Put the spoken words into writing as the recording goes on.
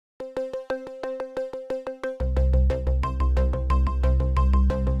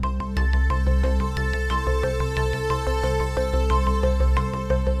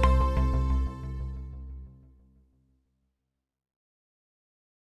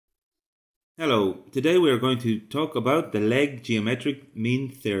Hello, today we are going to talk about the leg geometric mean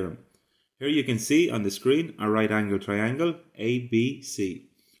theorem. Here you can see on the screen a right angle triangle ABC,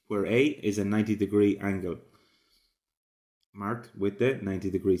 where A is a 90-degree angle, marked with the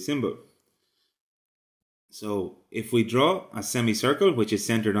 90-degree symbol. So if we draw a semicircle which is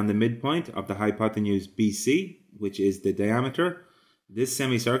centered on the midpoint of the hypotenuse BC, which is the diameter, this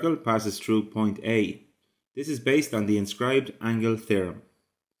semicircle passes through point A. This is based on the inscribed angle theorem.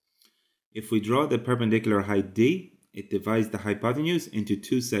 If we draw the perpendicular height D, it divides the hypotenuse into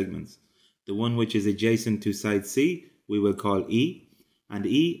two segments. The one which is adjacent to side C we will call E, and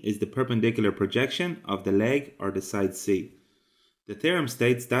E is the perpendicular projection of the leg or the side C. The theorem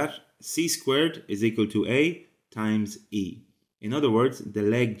states that C squared is equal to A times E. In other words, the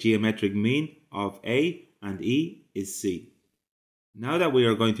leg geometric mean of A and E is C. Now that we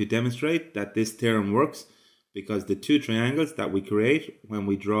are going to demonstrate that this theorem works, because the two triangles that we create when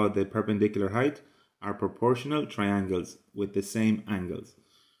we draw the perpendicular height are proportional triangles with the same angles.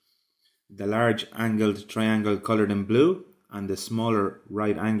 The large angled triangle colored in blue and the smaller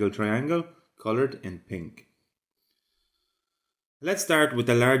right angle triangle colored in pink. Let's start with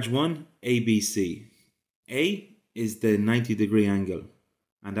the large one, ABC. A is the 90-degree angle,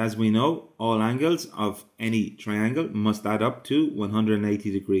 and as we know, all angles of any triangle must add up to 180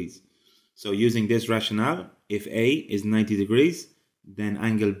 degrees. So using this rationale, if A is 90 degrees, then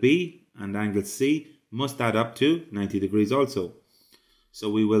angle B and angle C must add up to 90 degrees also. So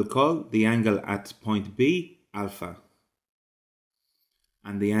we will call the angle at point B alpha.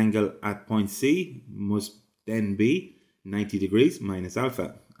 And the angle at point C must then be 90 degrees minus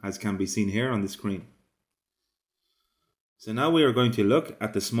alpha, as can be seen here on the screen. So now we are going to look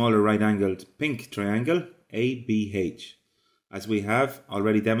at the smaller right-angled pink triangle ABH. As we have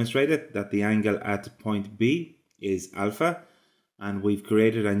already demonstrated that the angle at point B is alpha, and we've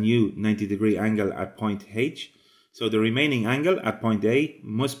created a new 90-degree angle at point H, so the remaining angle at point A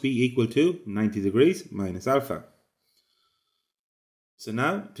must be equal to 90 degrees minus alpha. So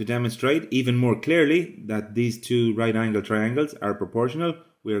now, to demonstrate even more clearly that these two right angle triangles are proportional,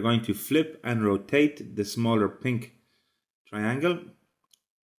 we are going to flip and rotate the smaller pink triangle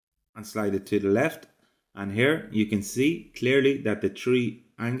and slide it to the left. And here you can see clearly that the three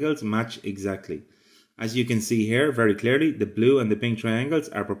angles match exactly. As you can see here very clearly, the blue and the pink triangles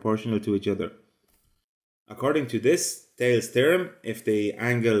are proportional to each other. According to this Thales theorem, if the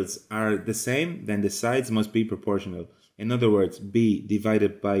angles are the same, then the sides must be proportional. In other words, B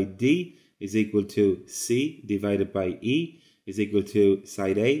divided by D is equal to C divided by E is equal to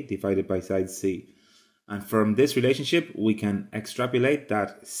side A divided by side C. And from this relationship, we can extrapolate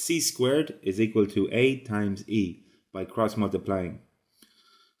that C squared is equal to A times E by cross multiplying.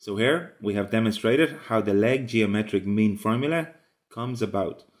 So here we have demonstrated how the leg geometric mean formula comes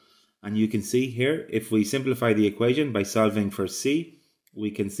about. And you can see here, if we simplify the equation by solving for C, we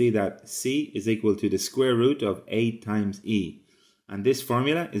can see that C is equal to the square root of A times E. And this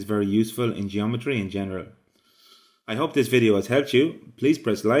formula is very useful in geometry in general. I hope this video has helped you. Please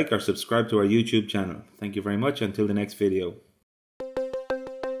press like or subscribe to our YouTube channel. Thank you very much. Until the next video.